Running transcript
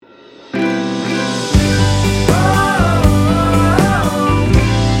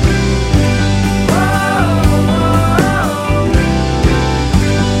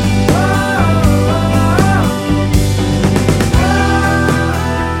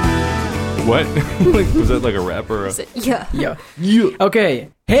What? Was that like a rap or a... Yeah. Yeah. Okay.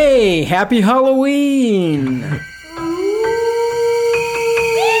 Hey, happy Halloween!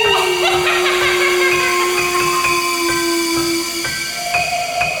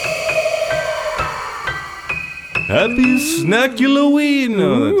 Happy Snack-Halloween!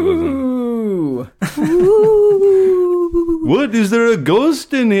 No, that wasn't. Ooh. What? Is there a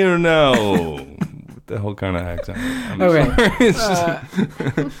ghost in here now? What the hell kind of accent? I'm Okay. sorry. It's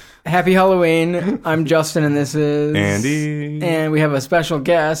just... Happy Halloween. I'm Justin, and this is... Andy. And we have a special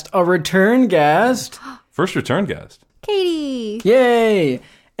guest, a return guest. First return guest. Katie. Yay!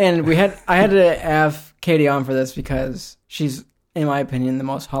 And I had to have Katie on for this because she's, in my opinion, the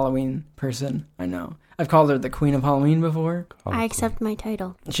most Halloween person I know. I've called her the Queen of Halloween before. I accept my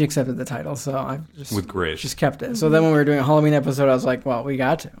title. She accepted the title, so I've just... With grace. Just kept it. So then when we were doing a Halloween episode, I was like, well, we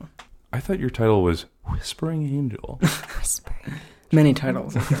got to. I thought your title was Whispering Angel. Whispering. Many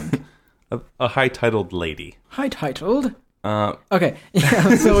titles, I think. A high-titled lady. High-titled? Okay,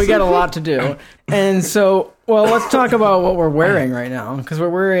 yeah, so we got a lot to do. And so, well, let's talk about what we're wearing right now, because we're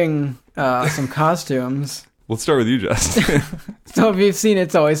wearing some costumes. Let's start with you, Justin. So if you've seen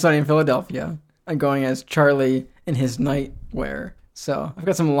It's Always Sunny in Philadelphia, I'm going as Charlie in his nightwear. So I've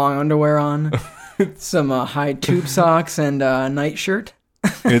got some long underwear on, some high tube socks, and a night shirt.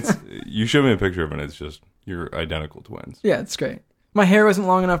 You showed me a picture of it, and it's just, you're identical twins. Yeah, it's great. My hair wasn't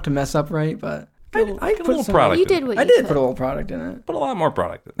long enough to mess up right, but I Put a put little some... product You in did it. what I you did could. put a little product in it. Put a lot more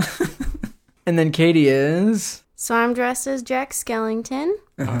product in it. And then Katie is... So I'm dressed as Jack Skellington.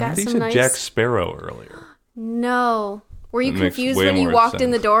 I Got think you some said nice... Jack Sparrow earlier. No. Were you That makes confused way when you more walked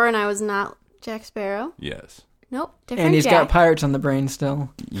in the sense. door and I was not Jack Sparrow? Yes. Nope. Different And he's Jack. got pirates on the brain still.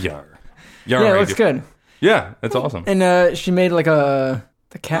 Yar. Yeah, it looks good. Yeah, that's awesome. And she made like the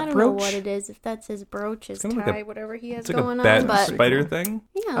I cat don't brooch. know what it is, if that's his brooch, his kinda tie, like whatever he has It's like going a bat on. But spider thing.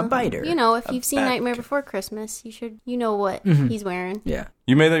 yeah, A biter. You know, if A you've seen bat. Nightmare Before Christmas, you know what Mm-hmm. he's wearing. Yeah,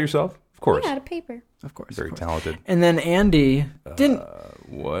 You made that yourself? Of course. Yeah, out of paper. of course. Very of course. talented. And then Andy didn't.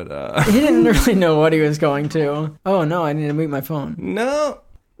 What? He didn't really know what he was going to. Oh no, I need to mute my phone. No.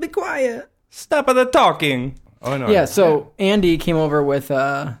 Be quiet. Stop the talking. Oh, no. Yeah. So Andy came over with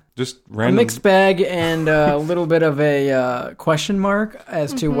Just a random. mixed bag and a little bit of a question mark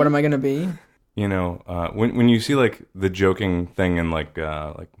as to what am I going to be. You know, when you see like the joking thing in like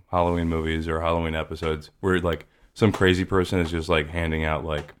Halloween movies or Halloween episodes where like some crazy person is just like handing out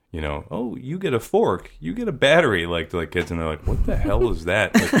like, you know, oh, you get a fork, you get a battery, like to like kids, and they're like, what the hell is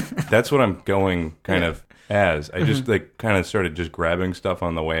that? Like, that's what I'm going kind of as. I just like kind of started just grabbing stuff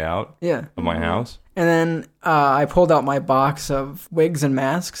on the way out Yeah. of my house. And then I pulled out my box of wigs and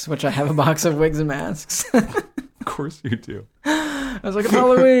masks, which I have a box of wigs and masks. Of course you do. I was like, it's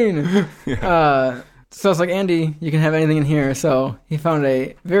Halloween. So I was like, Andy, you can have anything in here. So he found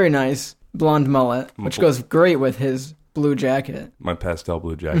a very nice blonde mullet, which goes great with his blue jacket. My pastel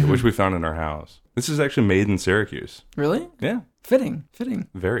blue jacket, which we found in our house. This is actually made in Syracuse. Really? Yeah, Fitting.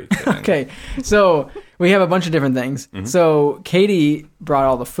 very fitting. Okay, so we have a bunch of different things. So Katie brought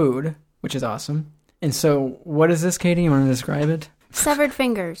all the food, which is awesome. And so what is this, Katie? You want to describe it? Severed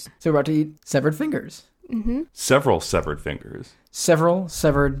fingers. So we're about to eat severed fingers. Several severed fingers. Several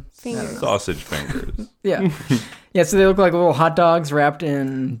severed Fingers. Sausage fingers. Yeah. Yeah, so they look like little hot dogs wrapped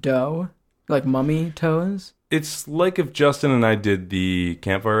in dough, like mummy toes. It's like if Justin and I did the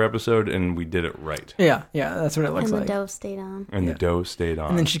campfire episode and we did it right. Yeah, that's what it looks And the like. dough stayed on. And the dough stayed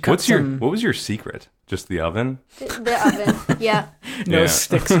on. And then she cut some- What was your secret? Just the oven? The oven. Yeah. No Yeah.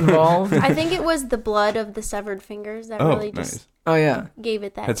 sticks involved. I think it was the blood of the severed fingers that Oh, really nice. just Oh, yeah. gave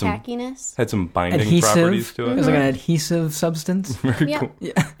it that Had some- tackiness. Had some binding Adhesive. properties to It it. was like an adhesive substance. Very Yeah. cool.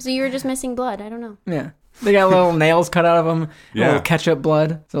 Yeah. So you were just missing blood. I don't know. Yeah. They got little nails cut out of them. Yeah. Little ketchup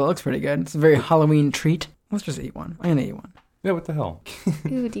blood. So it looks pretty good. It's a very Halloween treat. Let's just eat one. I'm going to eat one. Yeah, what the hell?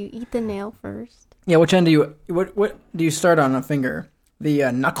 Ooh, do you eat the nail first? Yeah, which end do you... What do you start on a finger?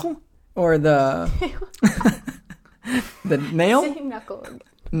 The knuckle? Or the... the nail? Same knuckle.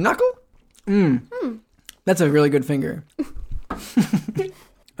 Knuckle? That's a really good finger.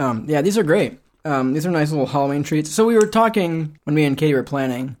 Yeah, these are great. These are nice little Halloween treats. So we were talking when me and Katie were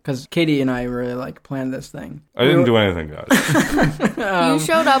planning, because Katie and I really planned this thing. I didn't do anything, guys. You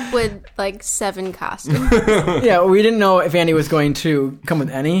showed up with like 7 costumes. Yeah, we didn't know if Andy was going to come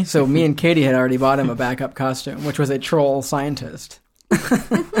with any, so me and Katie had already bought him a backup costume, which was a troll scientist.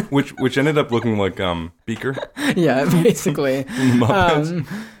 which ended up looking like Beaker. Yeah, basically. Muppets.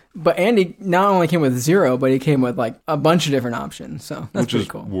 But Andy not only came with 0, but he came with like a bunch of different options. So that's Which pretty is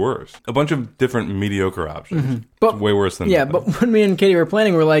cool. worse. A bunch of different mediocre options. But- It's way worse than Yeah, nothing. but when me and Katie were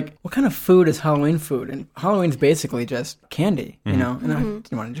planning, we're like, what kind of food is Halloween food? And Halloween's basically just candy, you know? And I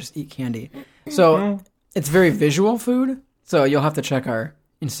didn't want to just eat candy. So it's very visual food. So you'll have to check our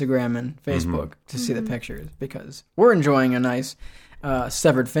Instagram and Facebook to see the pictures because we're enjoying a nice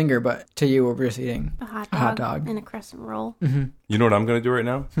severed finger, but to you, we're just eating A hot hot dog. and a crescent roll. You know what I'm going to do right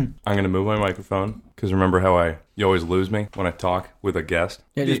now? I'm going to move my microphone because remember how you always lose me when I talk with a guest?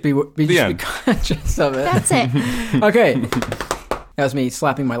 Yeah, just be end. conscious of it. That's it. Okay. That was me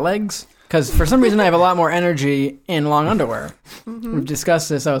slapping my legs. Because for some reason I have a lot more energy in long underwear. We've discussed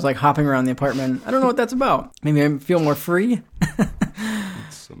this. I was like hopping around the apartment. I don't know what that's about. Maybe I feel more free.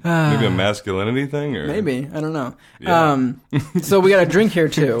 Maybe a masculinity thing? Or Maybe. I don't know. Yeah. So we got a drink here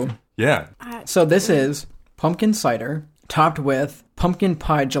too. Yeah. So this is pumpkin cider topped with pumpkin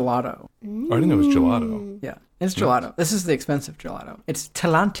pie gelato. Oh, I didn't know it was gelato. Yeah. It's gelato. This is the expensive gelato. It's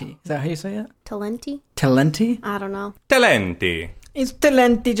Talenti. Is that how you say it? Talenti? Talenti? I don't know. Talenti. It's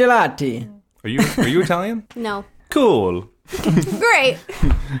Talenti gelati. Are you Italian? No. Cool. Great.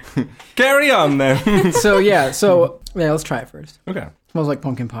 Carry on then. So let's try it first. Okay. Smells like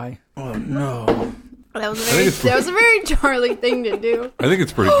pumpkin pie. Oh no. That was think a very Charlie thing to do. I think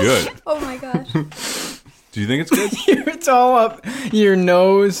it's pretty good. Oh my gosh. Do you think it's good? It's all up your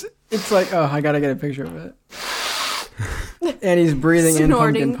nose. It's like, oh, I gotta get a picture of it. And he's breathing in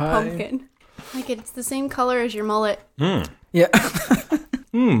Snorting pumpkin pie. pumpkin. Like it's the same color as your mullet. Yeah.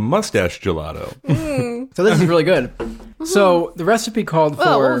 Mustache gelato. So this is really good. So the recipe called for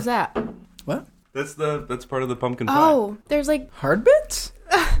Oh, what was that? what? That's part of the pumpkin pie. Oh, there's like Hard bits?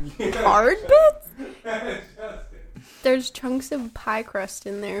 hard bits? There's chunks of pie crust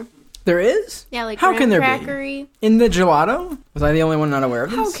in there. There is? Yeah, like How can there be? crackery. In the gelato? Was I the only one not aware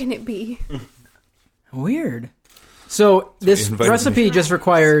of this? How can it be? Weird. So this invited recipe me. just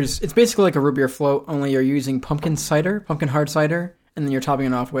requires, it's basically like a root beer float, only you're using pumpkin cider, pumpkin hard cider, and then you're topping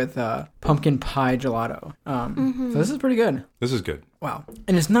it off with pumpkin pie gelato. So this is pretty good. This is good. Wow.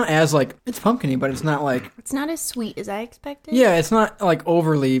 And it's not as like, it's pumpkin-y, but it's not like, It's not as sweet as I expected. yeah, it's not like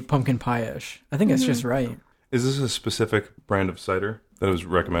overly pumpkin pie-ish. I think it's just right. Is this a specific brand of cider that was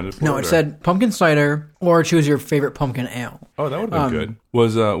recommended for No, it said pumpkin cider or choose your favorite pumpkin ale. Oh, that would have been good.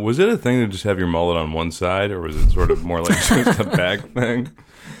 Was it a thing to just have your mullet on one side, or was it sort of more like just a bag thing?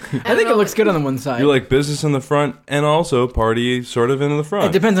 I think it looks good on the one side. You like business in the front and also party sort of in the It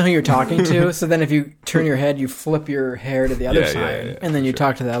front. depends on who you're talking to. So then if you turn your head, you flip your hair to the other Yeah, side, yeah, and then you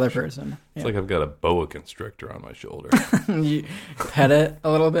talk to the other person. It's like I've got a boa constrictor on my shoulder. You pet it a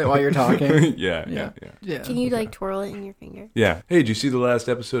little bit while you're talking. yeah. Yeah. Can you like twirl it in your finger? Yeah. Hey, did you see the last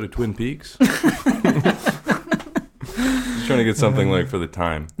episode of Twin Peaks? Just trying to get something like for the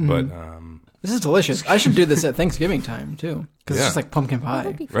time, but This is delicious. I should do this at Thanksgiving time, too. Because Yeah. it's just like pumpkin pie.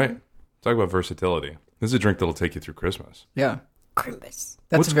 That'd be fun. right. Talk about versatility. This is a drink that'll take you through Christmas. Yeah. Krampus.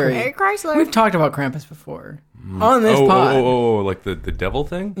 That's What's very... Mary Chrysler. We've talked about Krampus before. On this Oh, pod. like the devil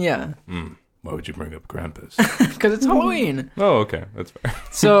thing? Yeah. Why would you bring up Krampus? Because it's Halloween. Oh, okay. That's fair.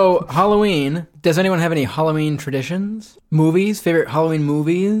 So, Halloween. Does anyone have any Halloween traditions? Movies? Favorite Halloween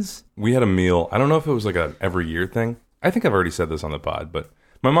movies? We had a meal. I don't know if it was like a every year thing. I think I've already said this on the pod, but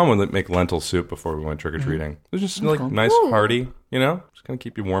my mom would make lentil soup before we went trick-or-treating. It was just like cool. nice, hearty, you know? Just going to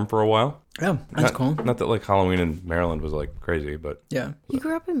keep you warm for a while. Oh, that's cool. Not that like Halloween in Maryland was like crazy, but Yeah. You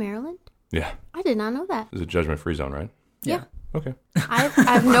grew up in Maryland? yeah. I did not know that. It's a judgment-free zone, right? Yeah. Okay. I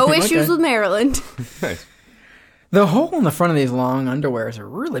have no issues with Maryland. Nice. The hole in the front of these long underwears are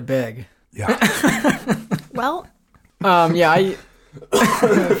really big. Yeah. Well, I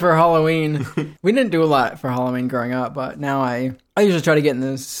for Halloween, we didn't do a lot for Halloween growing up, but now I usually try to get in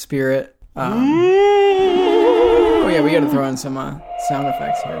the spirit. Oh yeah, we got to throw in some sound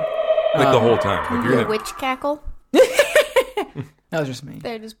effects here. Like the whole time. Like you're the gonna, witch cackle. That was just me.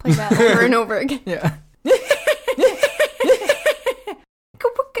 There, just play that over and over again. Yeah.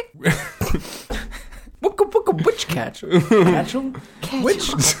 Witch catch. Catchel?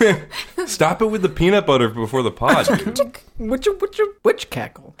 Witch? stop it with the peanut butter before the pod, dude. Witch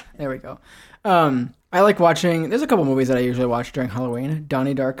cackle. There we go. I like watching, there's a couple movies that I usually watch during Halloween.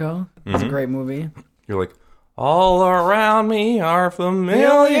 Donnie Darko. It's a great movie. You're like, all around me are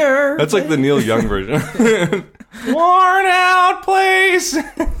familiar. That's like the Neil Young version. Worn out place.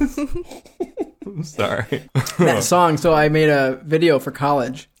 Sorry. That song, so I made a video for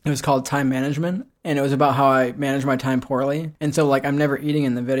college. It was called Time Management, and it was about how I manage my time poorly. And so, like, I'm never eating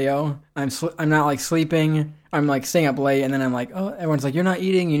in the video. I'm not, like, sleeping I'm like staying up late, and then I'm like, oh, everyone's like, you're not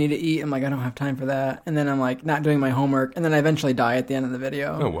eating, you need to eat. I'm like, I don't have time for that. And then I'm like, not doing my homework, and then I eventually die at the end of the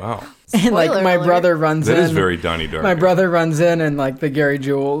video. Oh, wow. And like Spoiler my alert. brother runs That in. is very Donnie Darko. My brother runs in, and like the Gary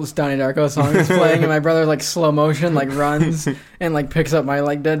Jules Donnie Darko song is playing, and my brother like slow motion like runs and like picks up my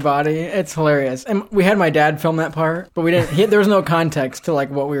like dead body. It's hilarious. And we had my dad film that part, but we didn't. There was no context to like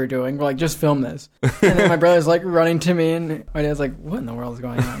what we were doing. We're like, just film this. And then my brother's like running to me, and my dad's like, what in the world is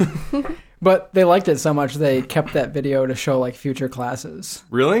going on? But they liked it so much they kept that video to show like future classes.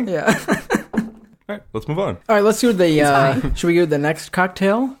 Really? Yeah. All right, let's move on. All right, let's do the. Should we do the next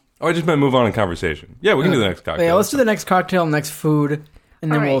cocktail? Oh, I just meant move on in conversation. Yeah, we can do the next cocktail. Yeah, let's do the next cocktail, next food,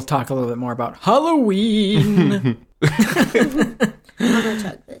 and then All we'll right. talk a little bit more about Halloween. I'm gonna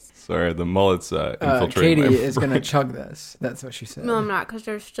chug this. Sorry, the mullet's infiltrating Katie my is going to chug this. That's what she said. No, I'm not, because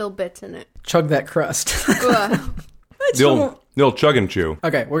there's still bits in it. Chug that crust. Ugh. The old chug and chew.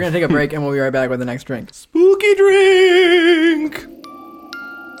 Okay, we're going to take a break, and we'll be right back with the next drink. Spooky drink!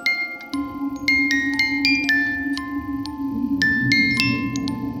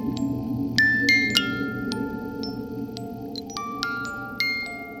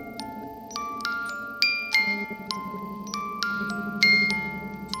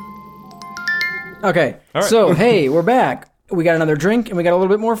 Okay, All right. so hey, we're back. We got another drink, and we got a little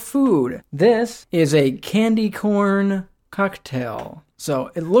bit more food. This is a candy corn cocktail.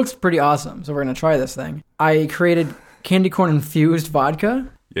 So it looks pretty awesome. So we're going to try this thing. I created candy corn infused vodka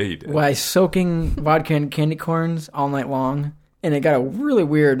Yeah, you did. by soaking vodka in candy corns all night long. And it got a really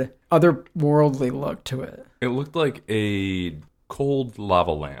weird, otherworldly look to it. It looked like a cold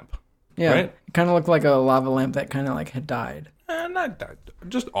lava lamp. Yeah, Right? it kind of looked like a lava lamp that kind of like had died. Not that,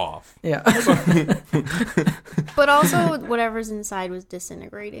 just off. Yeah. But also, whatever's inside was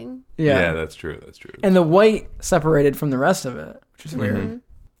disintegrating. Yeah, that's true. That's true. And the white separated from the rest of it, which is weird. Mm-hmm.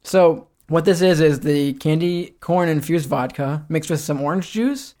 So what this is the candy corn infused vodka mixed with some orange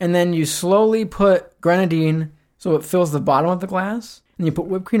juice, and then you slowly put grenadine so it fills the bottom of the glass, and you put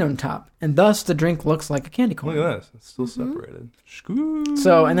whipped cream on top, and thus the drink looks like a candy corn. Look at this. It's still separated. Scoo.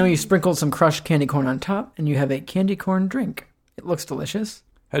 So, and then you sprinkle some crushed candy corn on top, and you have a candy corn drink. It looks delicious.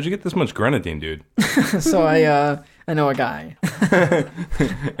 How'd you get this much grenadine, dude? So I know a guy.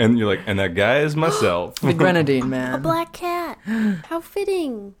 And you're like, and that guy is myself. The grenadine A man. black cat. How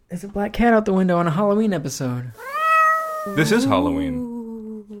fitting. There's a black cat out the window on a Halloween episode. This is Halloween.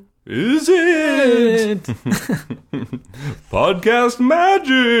 Ooh. Is it? Podcast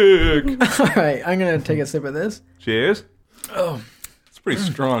magic. All right, I'm gonna take a sip of this. Cheers. Oh, it's pretty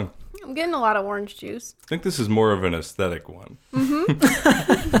strong. I'm getting a lot of orange juice. I think this is more of an aesthetic one.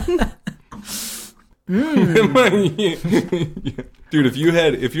 Dude, if you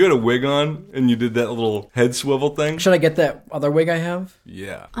had a wig on and you did that little head swivel thing, Should I get that other wig I have?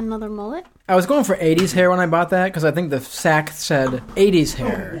 yeah. Another mullet? I was going for 80s hair when I bought that because I think the sack said 80s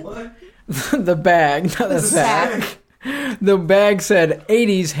hair. The bag, not the sack. The bag said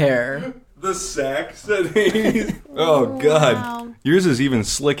 80s hair. The sack said 80s. Oh, God. wow. Yours is even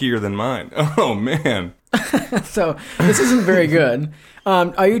slickier than mine. Oh, man. So this isn't very good.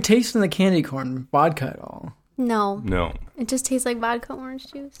 Are you tasting the candy corn vodka at all? No. No. It just tastes like vodka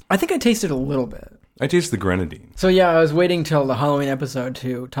orange juice. I think I tasted a little bit. I taste the grenadine. So yeah, I was waiting till the Halloween episode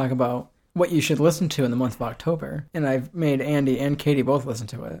to talk about what you should listen to in the month of October, and I've made Andy and Katie both listen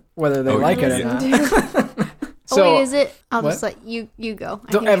to it, whether they Oh, like it or yeah. not. Oh, wait, is it? I'll what? just let you go.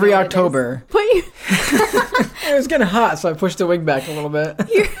 I So think I every know what it is. October, But you, it was getting hot, so I pushed the wig back a little bit.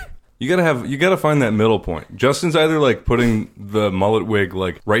 You gotta find that middle point. Justin's either like putting the mullet wig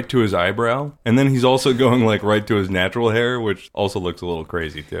like right to his eyebrow, and then he's also going like right to his natural hair, which also looks a little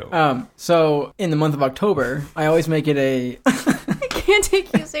crazy too. So in the month of October, I always make it a. I can't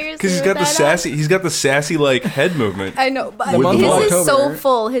take you seriously. Because he's with got the that sassy, he's got the sassy like head movement. I know, but The month of his is so October.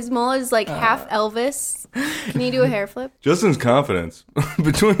 full. His mullet is like half Elvis. Can you do a hair flip? Justin's confidence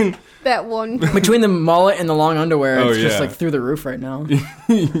between That one. Between the mullet and the long underwear, Oh, it's just yeah. like through the roof right now.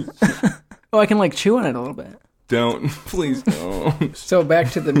 Oh, I can like chew on it a little bit. don't please don't. So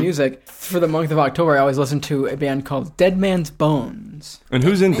back to the music. For the month of October, I always listen to a band called Dead Man's Bones. And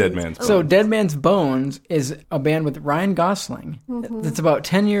who's in Dead Man's? So Dead Man's Bones is a band with Ryan Gosling. Mm-hmm. It's about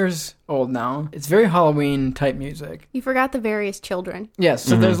 10 years old now. It's very Halloween type music. You forgot the various children. Yes,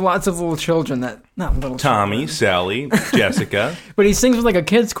 so there's lots of little children that not little Tommy, children, Sally, Jessica. but he sings with like a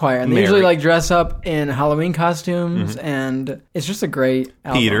kids choir, and they Mary. usually like dress up in Halloween costumes, and it's just a great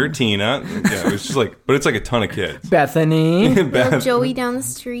album. Peter, Tina. Yeah, it's just like, but it's like a ton of kids. Bethany. Little Beth, Joey down the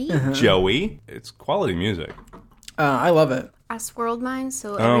street. Uh-huh. Joey. It's quality music. I love it. I swirled mine,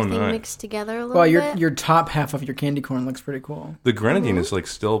 so everything nice. mixed together a little Well, bit. your top half of your candy corn looks pretty cool. The grenadine is like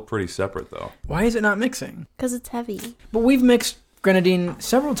still pretty separate though. Why is it not mixing? Because it's heavy. But we've mixed grenadine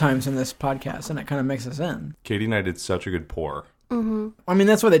several times in this podcast, and it kind of mixes in. Katie and I did such a good pour. I mean,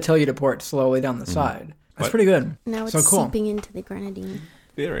 that's why they tell you to pour it slowly down the side. That's What? pretty good. Now it's So cool. seeping into the grenadine.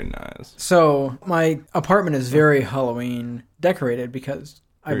 Very nice. So my apartment is very Halloween decorated because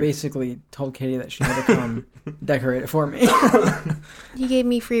I Great. basically told Katie that she had to come decorate it for me. You gave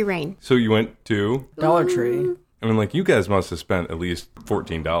me free reign. So you went to, Dollar Tree, I mean, like you guys must have spent at least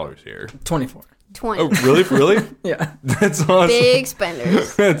 $14 here. 24. 20. Oh, really? Really? Yeah. That's awesome. Big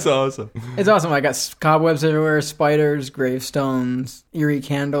spenders. That's awesome. It's awesome. I got cobwebs everywhere, spiders, gravestones, eerie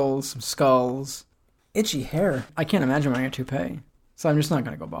candles, some skulls, itchy hair. I can't imagine wearing a toupee, so I'm just not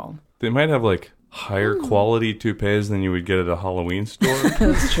going to go bald. They might have like higher quality toupees than you would get at a Halloween store.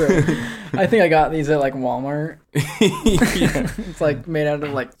 That's true. I think I got these at like Walmart. Yeah. It's like made out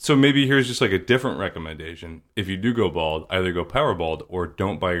of like, So maybe here's just like a different recommendation. If you do go bald, either go power bald or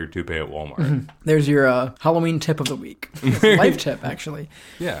don't buy your toupee at Walmart. there's your Halloween tip of the week. It's a life tip, actually.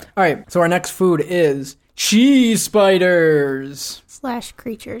 Yeah. All right, so our next food is cheese spiders /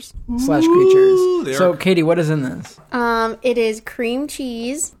 creatures. / creatures. they So, are- Katie, what is in this? It is cream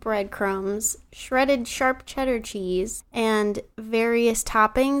cheese, breadcrumbs, shredded sharp cheddar cheese, and various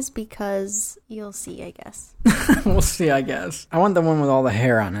toppings because you'll see, I guess. We'll see, I guess. I want the one with all the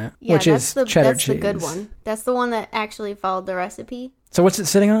hair on it, Yeah, which that's is the cheddar that's cheese. the good one. That's the one that actually followed the recipe. So, what's it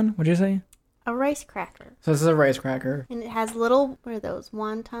sitting on? What'd you say? A rice cracker. So, this is a rice cracker. And it has little, what are those,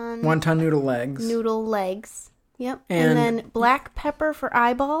 Wonton noodle legs. noodle legs. Yep. And- And then black pepper for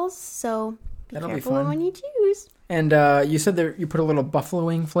eyeballs, so be That'll be careful fun. when you choose. And you said that you put a little buffalo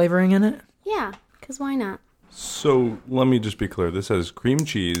wing flavoring in it? Yeah, because why not? So let me just be clear. This has cream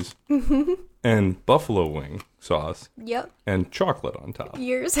cheese and buffalo wing sauce Yep. and chocolate on top.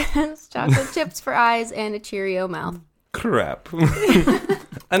 Yours has chocolate chips for eyes and a Cheerio mouth. Crap.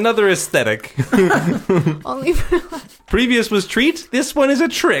 Another aesthetic. Only for Previous was treat. This one is a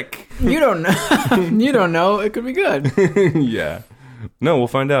trick. You don't know. You don't know. It could be good. Yeah. No, we'll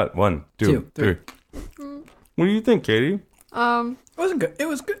find out. 1, 2, Two, 3. What do you think, Katie? It wasn't good. It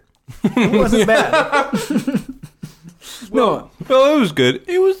was good. It wasn't bad. No, Well, it was good.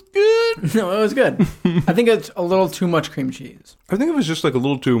 It was good. no, it was good. I think it's a little too much cream cheese. I think it was just like a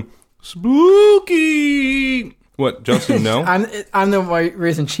little too spooky. What, Justin? No. I'm the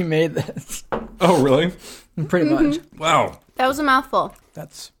reason she made this. Oh, really? Pretty much. Wow. that was a mouthful.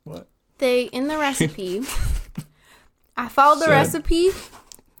 That's what. They in the recipe. I followed the Sad. recipe.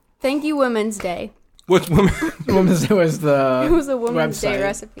 Thank you, Women's Day. What's women? Women's Day was the It was a Women's Day website.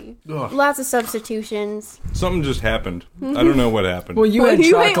 recipe. Ugh. Lots of substitutions. Something just happened. I don't know what happened. Well, you Well, had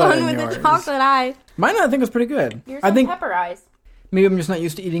you ate chocolate one in with yours. the chocolate eye. Mine, I think, was pretty good. Yours I had think pepper eyes. maybe I'm just not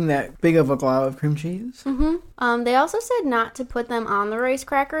used to eating that big of a glob of cream cheese. They also said not to put them on the rice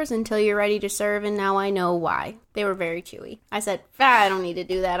crackers until you're ready to serve, and now I know why. They were very chewy. I said, I don't need to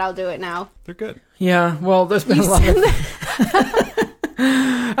do that. I'll do it now. They're good. Yeah, well, there's been You a lot said of.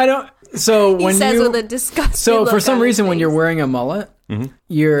 that. I don't. So He when says you. with a disgusted So for look some on his reason, when face. you're wearing a mullet, you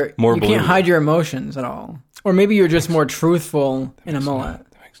More can't believable. hide your emotions at all. Or maybe you're just more truthful in a mullet.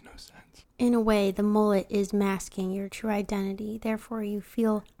 That makes no sense. In a way, the mullet is masking your true identity. Therefore, you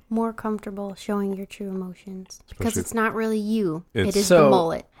feel more comfortable showing your true emotions. Because Especially- it's not really you. It It's- is So- the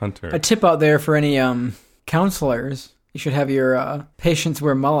mullet. Hunter. A tip out there for any counselors: you should have your patients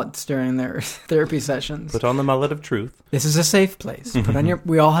wear mullets during their therapy sessions. Put on the mullet of truth. This is a safe place. Put on your.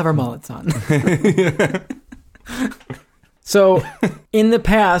 We all have our mullets on. So, in the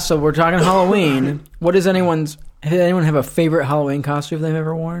past, so we're talking Halloween. What is anyone's? Did anyone have a favorite Halloween costume they've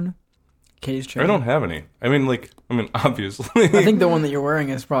ever worn? Katie's chair. I don't have any. I mean, obviously. I think the one that you're wearing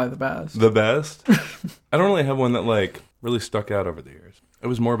is probably the best. the best. I don't really have one that, really stuck out over the years. It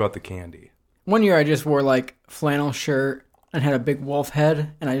was more about the candy. One year I just wore flannel shirt and had a big wolf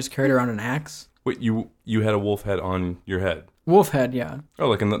head, and I just carried around an axe. Wait, you had a wolf head on your head? Wolf head, yeah, Oh,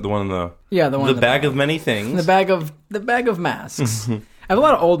 like in the one in the... yeah, the one. The in bag of many things. the bag of masks. I have a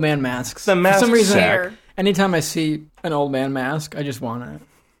lot of old man masks. The mask For some reason, sack. anytime I see an old man mask, I just want it.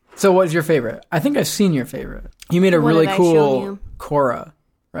 So, what's your favorite? I think I've seen your favorite. You made a What really did I show cool you? Cora,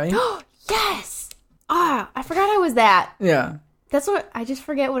 right? Yes! I forgot I was that. Yeah, That's what, I just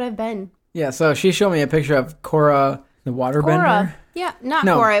forget what I've been. yeah. So she showed me a picture of Cora, the waterbender. Cora. Yeah, not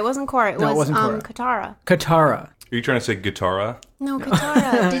No. Cora. It wasn't Cora. It No, it was wasn't Cora. Katara. Katara. Are you trying to say Guitarra? No,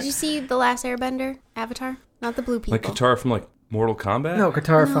 Katara. Did you see The Last Airbender? Avatar? Not the blue people. Like Guitarra from, Mortal Kombat? No,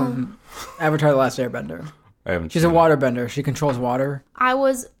 Katara from Avatar: The Last Airbender. I haven't She's a seen it. waterbender. She controls water. I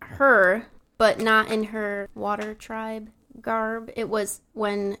was her, but not in her water tribe. garb. It was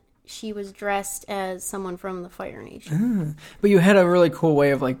when she was dressed as someone from the Fire Nation. But you had a really cool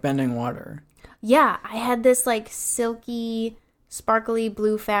way of like bending water. Yeah, I had this like silky, sparkly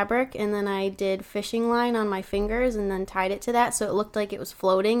blue fabric, and then I did fishing line on my fingers and then tied it to that so it looked like it was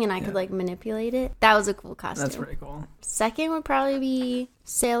floating and I could like manipulate it. That was a cool costume. That's pretty cool. Second would probably be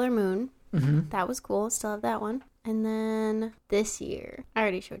Sailor Moon. Mm-hmm. That was cool. Still have that one. And then this year, I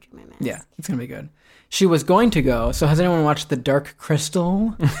already showed you my mask. Yeah, it's going to be good. She was going to go, so has anyone watched The Dark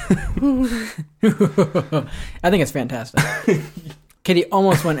Crystal? I think it's fantastic. Katie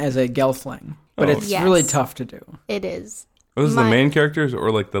almost went as a Gelfling, but it's Yes. really tough to do. It is. Those are the main characters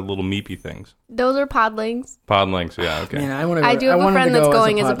or like the little meepy things? Those are podlings. Podlings, yeah, okay. Man, I, wanna I go, do have a wanted friend to that's go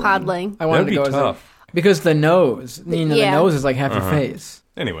going as a podling. I wanted That'd to be go tough. because the nose, the Yeah. nose is like half your face.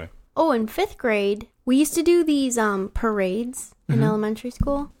 Anyway. Oh, in 5th grade, we used to do these parades in elementary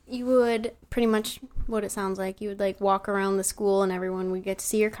school. You would pretty much what it sounds like. You would like walk around the school and everyone would get to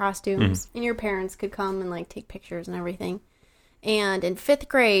see your costumes and your parents could come and like take pictures and everything. And in 5th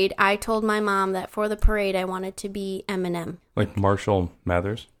grade, I told my mom that for the parade I wanted to be Eminem. Like Marshall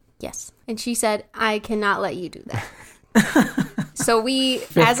Mathers? Yes. And she said, I cannot let you do that. So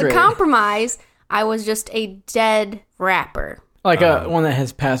as a grade. compromise, I was just a dead rapper. Like one that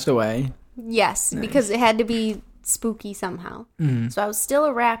has passed away. Yes, because it had to be spooky somehow. So I was still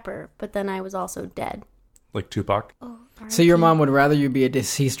a rapper, but then I was also dead. Like Tupac? So your mom would rather you be a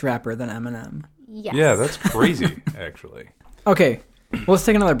deceased rapper than Eminem. Yes. Yeah, that's crazy, actually. Okay, well, let's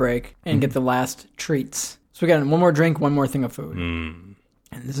take another break and get the last treats. So we got one more drink, one more thing of food. And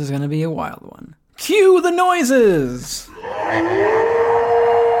this is going to be a wild one. Cue the noises!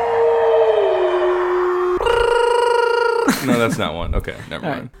 No, that's not one. Okay, never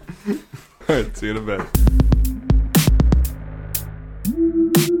All mind. All right, see you in a bit.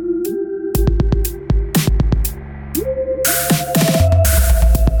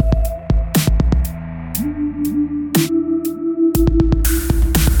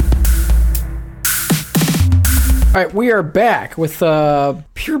 All right, we are back with a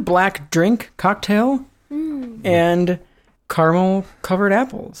pure black drink cocktail and caramel-covered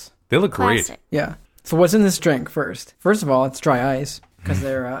apples. They look great. Classic. Yeah. So what's in this drink first? First of all, it's dry ice because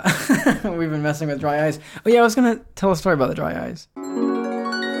they're we've been messing with dry ice. Oh yeah, I was gonna tell a story about the dry ice.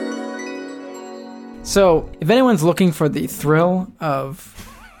 So if anyone's looking for the thrill of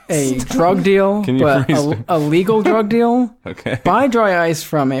a drug deal, Can you but freeze it? a legal drug deal, Okay. buy dry ice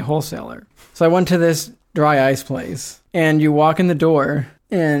from a wholesaler. So I went to this dry ice place, and you walk in the door,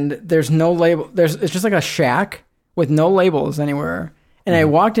 and there's no label. It's just like a shack with no labels anywhere. And I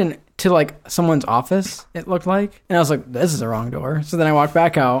walked in to like someone's office, it looked like, and I was like, this is the wrong door. So then I walked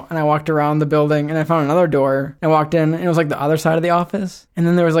back out, and I walked around the building, and I found another door. I walked in, and it was like the other side of the office. And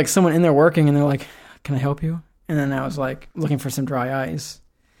then there was like someone in there working, and they're like, can I help you? And then I was like looking for some dry ice.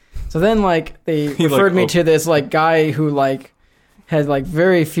 So then like they referred me to this like guy who like had like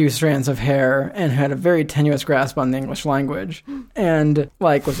very few strands of hair and had a very tenuous grasp on the English language, and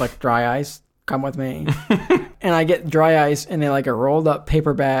like was like, dry ice, come with me. And I get dry ice in a like a rolled up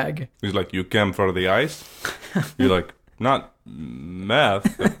paper bag. He's like, you came for the ice? You're like, not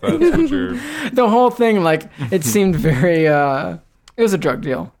meth, if that's what you're... The whole thing, like, it seemed very it was a drug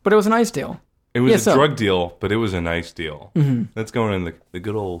deal, but it was an ice deal. It was Yeah, a so- drug deal, but it was a nice deal. Mm-hmm. That's going in the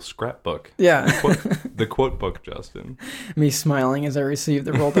good old scrapbook. Yeah. The quote book, Justin. Me smiling as I received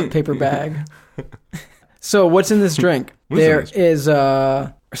the rolled up paper bag. So what's in this drink? What is in There this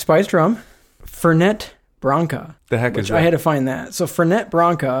is spiced rum, Fernet Branca. The heck Which is that? I had to find that. So Fernet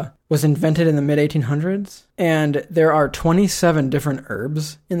Branca was invented in the mid-1800s, and there are 27 different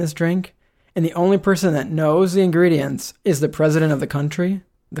herbs in this drink, and the only person that knows the ingredients is the president of the country.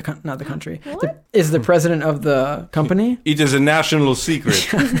 Not the country. Is the president of the company. It is a national secret.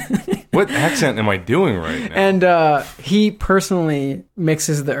 What accent am I doing right now? And he personally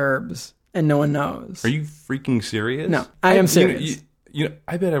mixes the herbs, and no one knows. Are you freaking serious? No, I am serious. You know,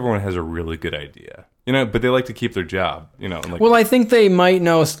 I bet everyone has a really good idea. You know, but they like to keep their job. You know, like Well, I think they might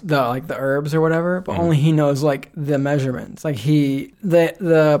know the herbs or whatever, but only he knows like the measurements. Like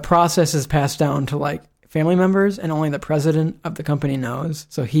the process is passed down to like family members, and only the president of the company knows.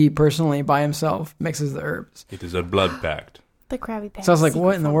 So he personally, by himself, mixes the herbs. it is a blood pact. The Krabby Patty. So I was like,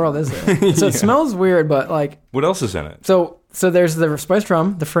 what in the world is it? So it smells weird, but like, What else is in it? so there's the spiced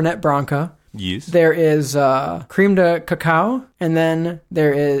rum, the Fernet Branca. Yeast. There is cream de cacao, and then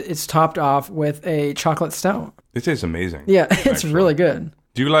it's topped off with a chocolate stout. It tastes amazing. Yeah, it's actually. really good.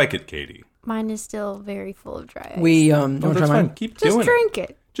 Do you like it, Katie? Mine is still very full of dry ice. We Oh, don't that's try fine. mine. Keep Just doing drink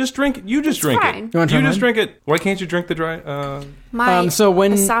it. Just drink it. You just drink fine. it. You wanna try You just mine? drink it. Why can't you drink the dry? My So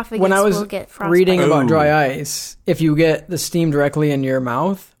when esophagus I was will get frostbite. reading about Oh. dry ice, if you get the steam directly in your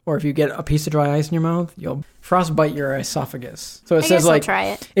mouth, or if you get a piece of dry ice in your mouth, you'll frostbite your esophagus. So it I says guess I'll like try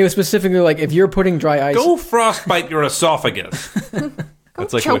it. it was specifically like if you're putting dry ice. Go frostbite your esophagus. Go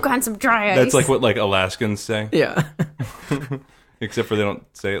That's like choke what- on some dry ice. That's like what like Alaskans say, Yeah, except for they don't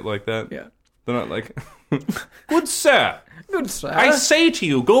say it like that. yeah. They're not like, good sir, Good sir. I say to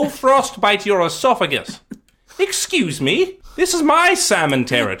you, go frostbite your esophagus. Excuse me, this is my salmon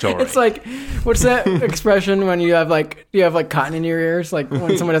territory. It's like, what's that expression when you have like cotton in your ears, like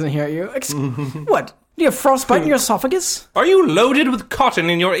when someone doesn't hear you? What? Do you have frostbite in your esophagus? Are you loaded with cotton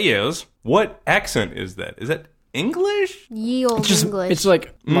in your ears? What accent is that? Is that English? Ye old English. It's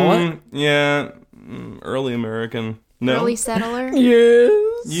like mullet. Yeah, early American. No. Early settler.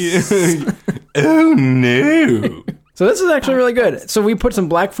 Yes. Yeah. Oh no. So this is actually really good. So we put some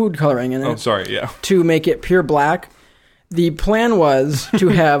black food coloring in it Oh, sorry. Yeah. to make it pure black. The plan was to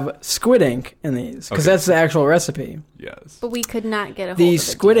have squid ink in these because Okay. that's the actual recipe. Yes. But we could not get a hold The of the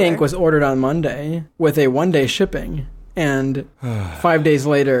squid dealer. ink was ordered on Monday with a 1-day shipping, and 5 days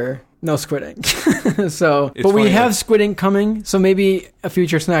later, no squid ink. So, It's but we funny, have like- squid ink coming. So maybe a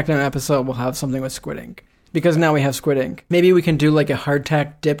future Snack Down episode will have something with squid ink because now we have squid ink. Maybe we can do like a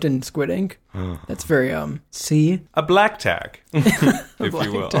hardtack dipped in squid ink. That's very see A black tack, if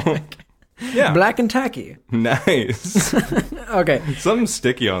you will. Yeah. black and tacky. Nice. Okay. Something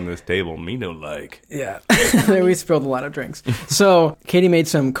sticky on this table. Me no like. Yeah. We spilled a lot of drinks. So Katie made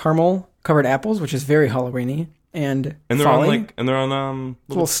some caramel covered apples, which is very Halloweeny. And And they're folly. on little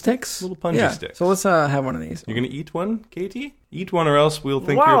little sticks. little punchy yeah. sticks. So let's have one of these. You're gonna eat one, Katie? Eat one, or else we'll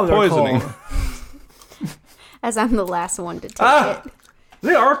think Wow, you're they're poisoning. cold. As I'm the last one to take Ah! it.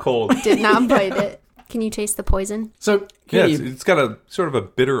 They are cold. Did not bite it. Can you taste the poison? So Yeah, Katie, it's got a sort of a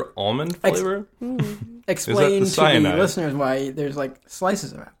bitter almond flavor. explain to the cyanide? listeners why there's like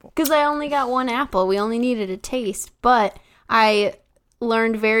slices of apple. Because I only got one apple. We only needed a taste. But I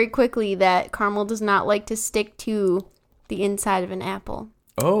learned very quickly that caramel does not like to stick to the inside of an apple.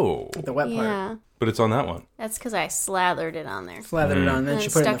 Oh, The wet part. Yeah. but it's on that one. That's because I slathered it on there. Slathered it on, then And she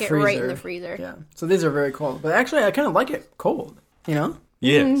put it in stuck the it freezer. right in the freezer. Yeah. So these are very cold. But actually, I kind of like it cold. You know?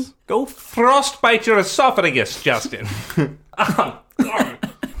 Yes. Go frostbite your esophagus, Justin.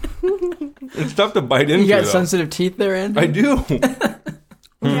 It's tough to bite into. You got though. sensitive teeth there, Andy? I do.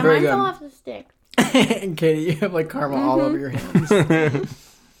 Yeah, Very mine good. fell off the stick. And Katie, you have like caramel all over your hands.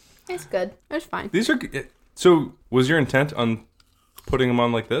 It's good. It's fine. These are. So, was your intent on putting them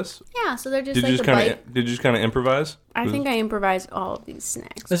on like this? Yeah, so they're just Did like you a just kind bite. of? Did you just kind of improvise? I think I improvised all of these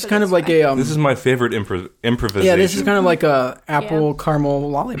snacks. This is but kind it's of like fine. a This is my favorite improvisation. yeah. This is kind of like a apple caramel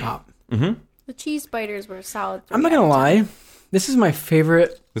lollipop. The cheese biters were solid. I'm not gonna lie. This is my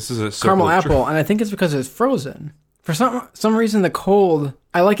favorite This is a caramel circle of apple, and I think it's because it's frozen. For some reason, the cold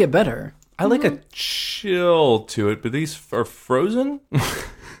I like it better. I like a chill to it, but these are frozen.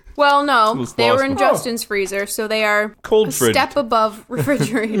 Well, no, was they were lost. in Oh. Justin's freezer, so they are Cold a fridged. step above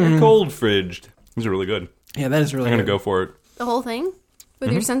refrigerator. Cold fridged. These are really good. Yeah, that is really. I'm gonna good. go for it. The whole thing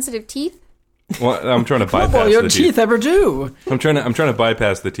with your sensitive teeth. Well, I'm trying to What bypass will your the teeth ever do? I'm trying to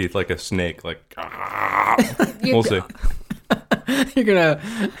bypass the teeth like a snake. Like we'll see. You're gonna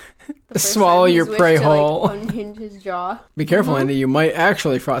First swallow time your he's prey wished to, like, whole. unhinge his jaw. Be careful, Andy. You might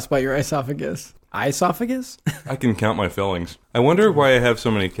actually frostbite your esophagus. Esophagus? I can count my fillings. I wonder why I have so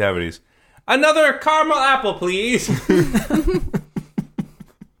many cavities. Another caramel apple, please.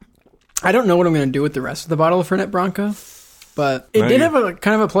 I don't know what I'm going to do with the rest of the bottle of Fernet Branca, but it No, did you- have a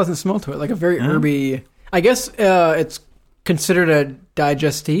kind of a pleasant smell to it, like a very herby. I guess it's considered a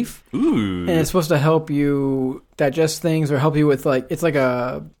digestif, Ooh. and it's supposed to help you digest things or help you with it's like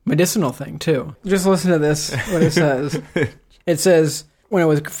a medicinal thing too. Just listen to this, what it says. It says, when it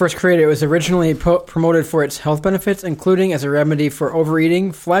was first created, it was originally promoted for its health benefits, including as a remedy for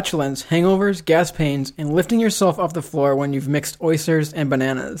overeating, flatulence, hangovers, gas pains, and lifting yourself off the floor when you've mixed oysters and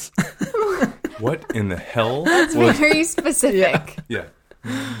bananas. What in the hell? It's very specific. Yeah.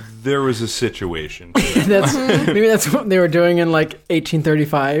 There was a situation. Maybe that's what they were doing in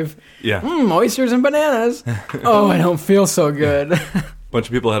 1835. Yeah. Oysters and bananas. Oh, I don't feel so good. Bunch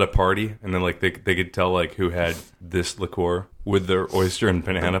of people had a party, and then they could tell who had this liqueur with their oyster and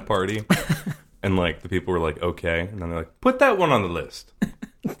banana party, and the people were like, okay, and then they're like, put that one on the list.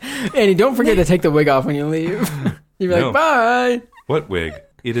 Andy, don't forget to take the wig off when you leave. You'd be No. like, bye. What wig?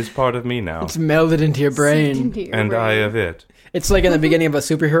 It is part of me now, It's melded into your brain. Into your and brain. I of it. It's like in the beginning of a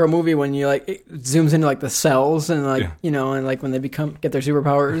superhero movie when you it zooms into the cells and Yeah. and when they get their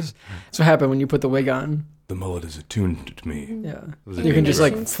superpowers. That's what happened when you put the wig on. The mullet is attuned to me. Yeah. Was a You can just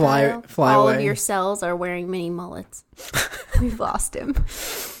like Mission fly style. All away. of your cells are wearing mini mullets. We've lost him.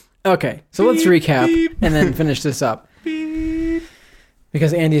 Okay, so let's recap beep. and then finish this up. Beep.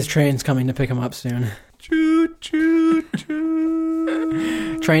 Because Andy's train's coming to pick him up soon. Choo, choo,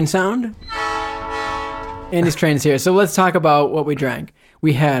 choo. Train sound? Andy's train's here. So let's talk about what we drank.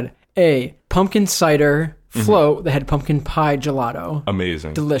 We had a pumpkin cider float that had pumpkin pie gelato.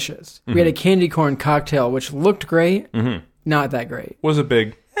 Amazing. Delicious. We had a candy corn cocktail, which looked great. Mm-hmm. Not that great. Was a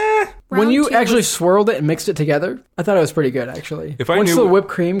big... When Round you two actually was- swirled it and mixed it together, I thought it was pretty good, actually. If I Once knew- the whipped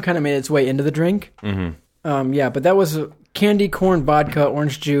cream kind of made its way into the drink. Yeah, but that was candy corn vodka,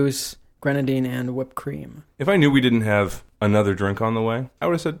 orange juice, grenadine, and whipped cream. If I knew we didn't have another drink on the way, I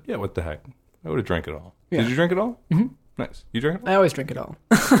would have said, yeah, what the heck? I would have drank it all. Yeah. Did you drink it all? Mm-hmm. Nice. You drank it all? I always drink it all.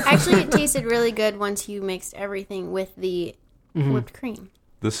 Actually, it tasted really good once you mixed everything with the whipped cream.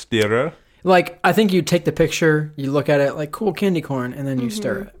 The stirrer? Like, I think you take the picture, you look at it, like, cool candy corn, and then you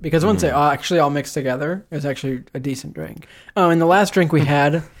stir it. Because once they actually all mixed together, it was actually a decent drink. Oh, and the last drink we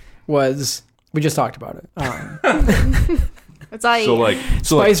had was, we just talked about it. That's all you So, like...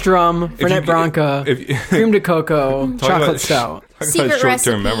 So like Spiced rum, if you Fernet get- Branca, if- cream de cocoa, Talk chocolate about- stout. Talk Secret about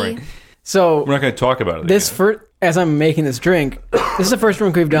short-term recipe. memory. So, We're not going to talk about it this again. first, as I'm making this drink, this is the first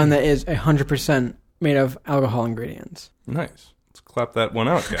drink we've done that is 100% made of alcohol ingredients. Nice. Let's clap that one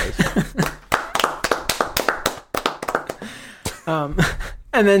out, guys.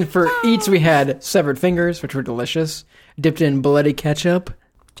 And then for eats, we had severed fingers, which were delicious, dipped in bloody ketchup,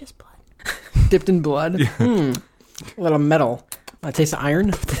 Just blood. dipped in blood. A little metal. I taste the iron.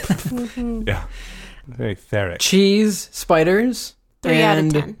 Yeah. Very ferric. Cheese, spiders, 3 out of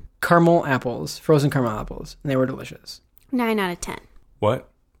and 10. caramel apples, frozen caramel apples. And they were delicious. 9 out of 10. What?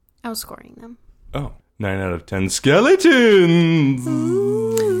 I was scoring them. Oh. 9 out of 10 skeletons.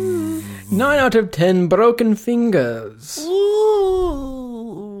 9 out of 10 broken fingers.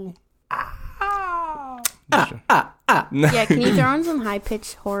 Ooh. Yeah, can you throw in some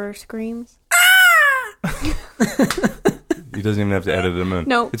high-pitched horror screams? He doesn't even have to edit them in.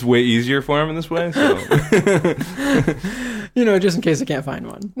 No. It's way easier for him in this way. So. You know, just in case I can't find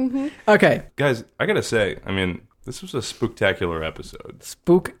one. Okay. Guys, I got to say, I mean, this was a spooktacular episode.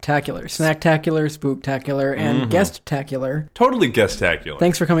 Spooktacular. Snacktacular, spooktacular, and guest-tacular. Totally guestacular.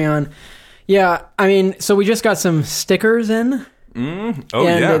 Thanks for coming on. Yeah, I mean, so we just got some stickers in. Oh, and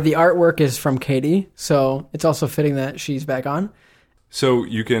yeah. the artwork is from Katie, so it's also fitting that she's back on. So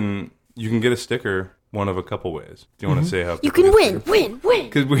you can get a sticker one of a couple ways. Do you want to say how? You can win.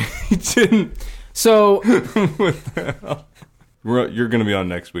 Because we didn't. So You're going to be on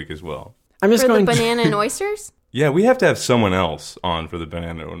next week as well. I'm just For the going banana and oysters? Yeah, we have to have someone else on for the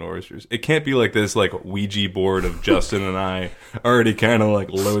banana and oysters. It can't be like this like Ouija board of Justin and I already kind of like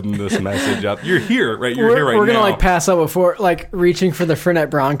loading this message up. You're here, right? You're here right now. we're gonna like pass out before like reaching for the Fernet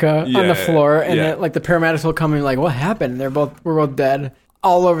Branca on Yeah, the floor, and yeah. it, like the paramedics will come and be like, "What happened?" We're both dead.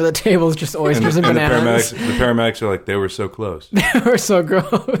 All over the tables, just oysters and, and bananas. the paramedics are like, they were so close. We're so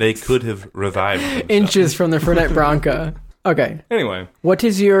gross. They could have revived themselves. Inches from the Fernet Branca. Okay, Anyway, what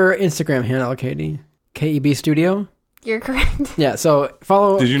is your Instagram handle, Katie? KEB Studio. You're correct. Yeah, so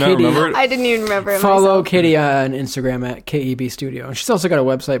follow. did you not Katie, remember it? I didn't even remember it Follow myself. Katie on Instagram at KEB Studio. And she's also got a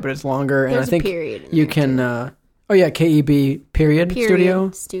website, but it's longer. And There's I think a period in you there, can. Oh yeah, KEB period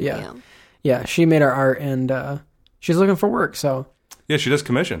Studio. Studio. Yeah, she made our art, and she's looking for work. So Yeah, she does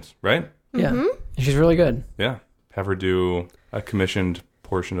commissions, right? yeah, she's really good. Yeah. Have her do a commissioned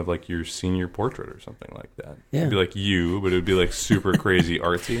portion of like your senior portrait or something like that. Yeah. It'd be like you, but it would be like super crazy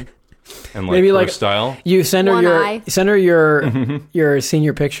artsy and like Maybe her like- style. You send her One eye. your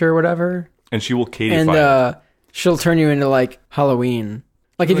senior picture or whatever, And she will Katie and she'll turn you into like Halloween.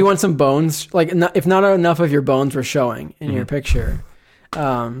 Like if you want some bones, like if not enough of your bones were showing in your picture.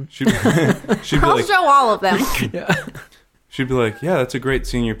 She'd be I'll like, show all of them. she'd be like, yeah, that's a great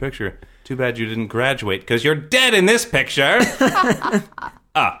senior picture. Too bad you didn't graduate because you're dead in this picture.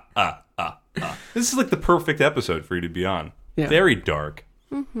 This is like the perfect episode for you to be on. Yeah. Very dark.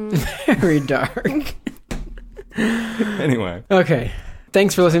 Very dark. Anyway, Okay.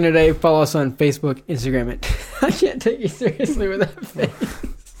 Thanks for listening today. Follow us on Facebook, Instagram. I can't take you seriously with that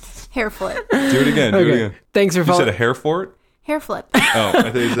face. Hair flip. do it again. Do it again. Thanks for You said following. a hair fort? Hair flip. Oh, I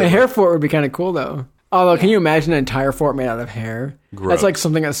thought you said A hair fort would be kind of cool, though. Although, can you imagine an entire fort made out of hair? Gross. That's like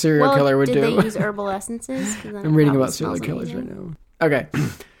something a serial Well, killer would did do. they use herbal essences? 'Cause then I'm it reading probably about serial smells killers amazing. right now. Okay.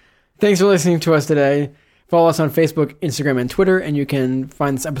 Thanks for listening to us today. Follow us on Facebook, Instagram, and Twitter, and you can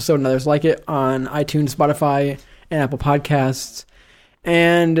find this episode and others like it on iTunes, Spotify, and Apple Podcasts.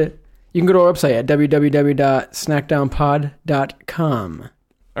 And you can go to our website at www.snackdownpod.com.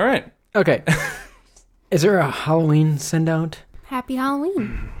 All right. Okay. Is there a Halloween send out? Happy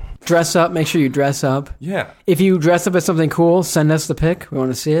Halloween. Dress up. Make sure you dress up. Yeah. If you dress up as something cool, send us the pic. We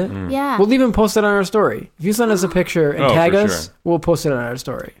want to see it. Yeah. We'll even post it on our story. If you send us a picture and Oh, tag for us, sure. we'll post it on our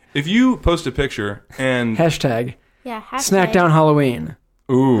story. If you post a picture and Hashtag Yeah. Snack Down Halloween.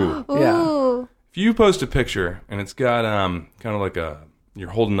 ooh, Ooh. if you post a picture and it's got kind of like you're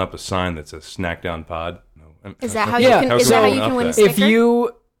holding up a sign that says Snack Down Pod. Is that how Yeah. you can? How Is can that how we you can win a up sticker? If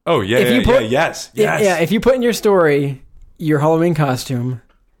you Oh yeah, If yeah, you put- yes. yeah, if you put in your story your Halloween costume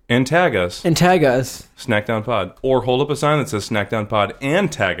And tag us, and tag us, Snack Down Pod, or hold up a sign that says Snack Down Pod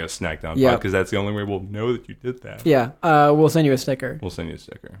and tag us Snack Down Yep. Pod, because that's the only way we'll know that you did that. yeah, we'll send you a sticker. We'll send you a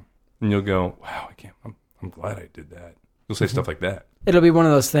sticker, and you'll go, "Wow, I'm glad I did that." You'll say stuff like that. It'll be one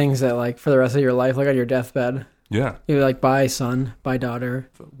of those things that, like, for the rest of your life, like on your deathbed, Yeah. you'll be like, bye, son, bye, daughter.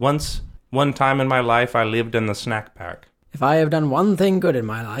 One time in my life, I lived in the snack pack. If I have done one thing good in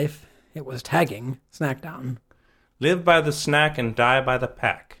my life, it was tagging Snack Down. Live by the snack and die by the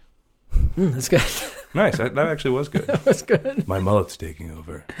pack. That's good. Nice. That actually was good. That's good. My mullet's taking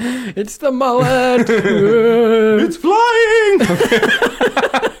over. It's the mullet. It's flying.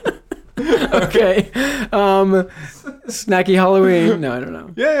 Okay. Snacky Halloween. No, I don't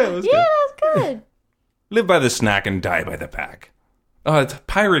know. Yeah, that's Yeah, good. that's good. Live by the snack and die by the pack. Oh, it's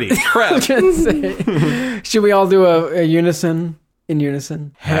piratey. Crap. Should we all do a unison? In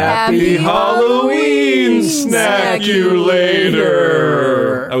unison. Happy Halloween, snack you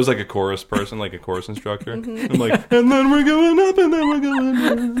later. I was like a chorus person, like a chorus instructor. I'm like, and then we're going up, and then we're going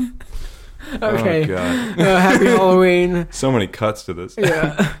down. Okay. Oh, God. Happy Halloween. So many cuts to this.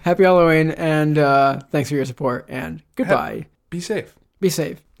 Yeah. Happy Halloween, and thanks for your support, and goodbye. Be safe. Be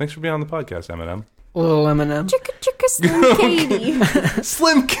safe. Thanks for being on the podcast, Eminem. Little M&M. Chicka chicka Slim Katie.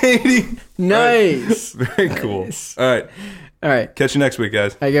 Slim Katie. Nice. Very cool. All right. All right. Catch you next week,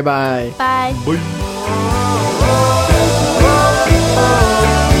 guys. Hey, goodbye. Bye. Bye.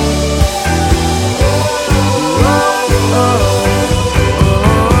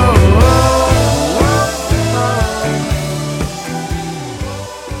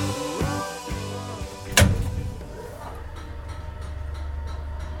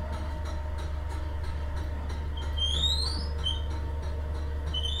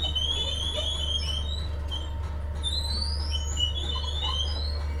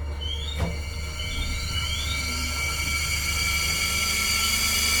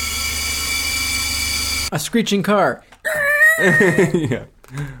 A screeching car. Yeah.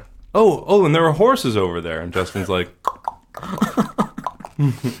 Oh, and there are horses over there. And Justin's like,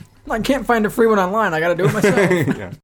 I can't find a free one online. I got to do it myself. yeah.